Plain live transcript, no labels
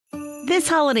This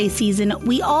holiday season,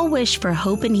 we all wish for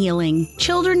hope and healing.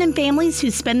 Children and families who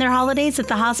spend their holidays at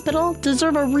the hospital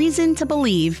deserve a reason to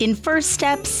believe in first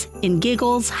steps, in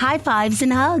giggles, high fives,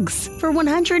 and hugs. For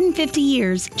 150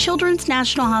 years, Children's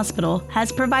National Hospital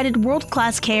has provided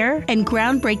world-class care and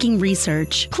groundbreaking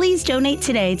research. Please donate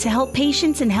today to help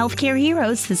patients and healthcare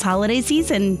heroes this holiday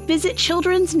season. Visit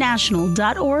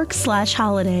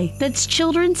childrensnational.org/holiday. That's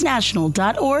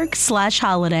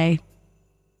childrensnational.org/holiday.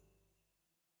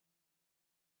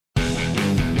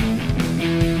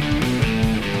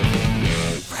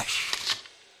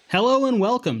 Hello and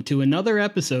welcome to another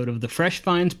episode of the Fresh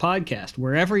Finds podcast,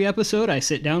 where every episode I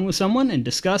sit down with someone and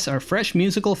discuss our fresh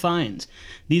musical finds.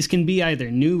 These can be either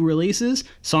new releases,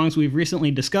 songs we've recently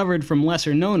discovered from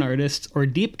lesser-known artists, or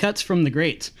deep cuts from the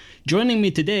greats. Joining me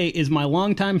today is my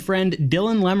longtime friend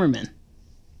Dillan Lemmerman.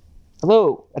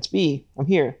 Hello, that's me. I'm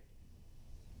here.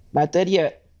 Not dead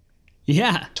yet.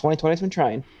 Yeah. 2020's been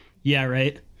trying. Yeah,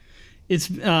 right.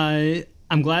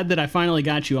 I'm glad that I finally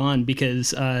got you on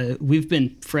because we've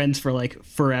been friends for like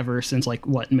forever since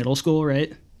middle school,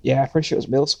 right? Yeah, I'm pretty sure it was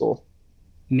middle school.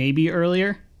 Maybe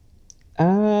earlier?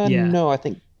 Yeah. No, I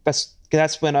think that's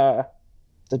when the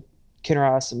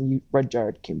Kinross and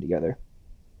Rudyard came together.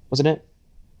 Wasn't it?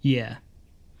 Yeah.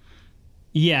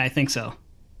 Yeah, I think so.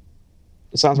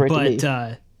 It sounds right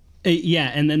to me.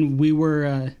 Yeah, and then we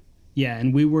were...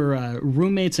 we were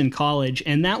roommates in college,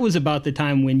 and that was about the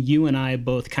time when you and I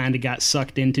both kind of got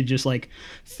sucked into just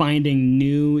finding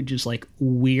new,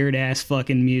 weird ass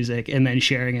fucking music and then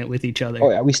sharing it with each other. Oh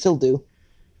yeah, we still do.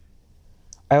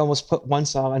 I almost put one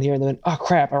song on here and then, oh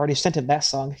crap, I already sent him that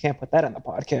song. I can't put that on the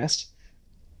podcast.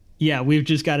 Yeah, we've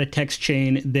just got a text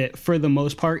chain that for the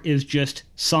most part is just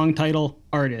song title,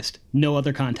 artist, no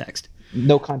other context.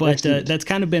 No context. But that's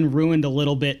kind of been ruined a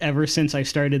little bit ever since I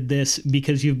started this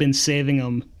because you've been saving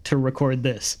them to record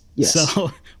this. Yes.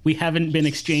 So we haven't been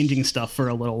exchanging stuff for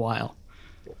a little while.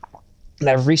 And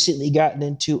I've recently gotten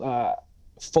into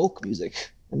folk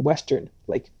music and Western,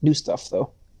 new stuff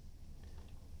though.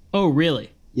 Oh,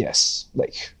 really? Yes.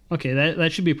 Okay,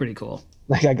 that should be pretty cool.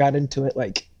 I got into it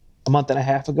a month and a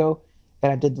half ago,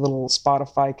 and I did the little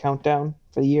Spotify countdown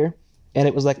for the year, and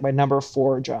it was my number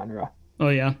 4 genre. Oh,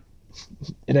 yeah?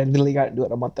 And I literally got into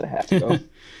it a month and a half ago.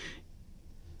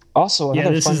 Also,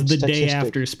 another this fun is the statistic. day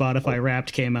after Spotify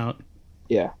Wrapped came out.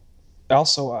 Yeah.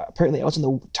 Also, apparently I was in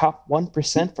the top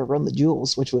 1% for Run the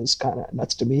Jewels, which was kind of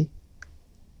nuts to me.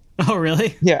 Oh,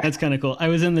 really? Yeah. That's kind of cool. I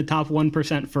was in the top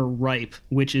 1% for Ripe,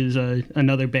 which is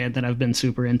another band that I've been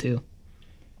super into.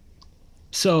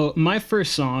 So my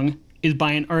first song is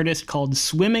by an artist called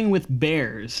Swimming with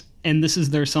Bears, and this is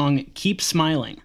their song Keep Smiling.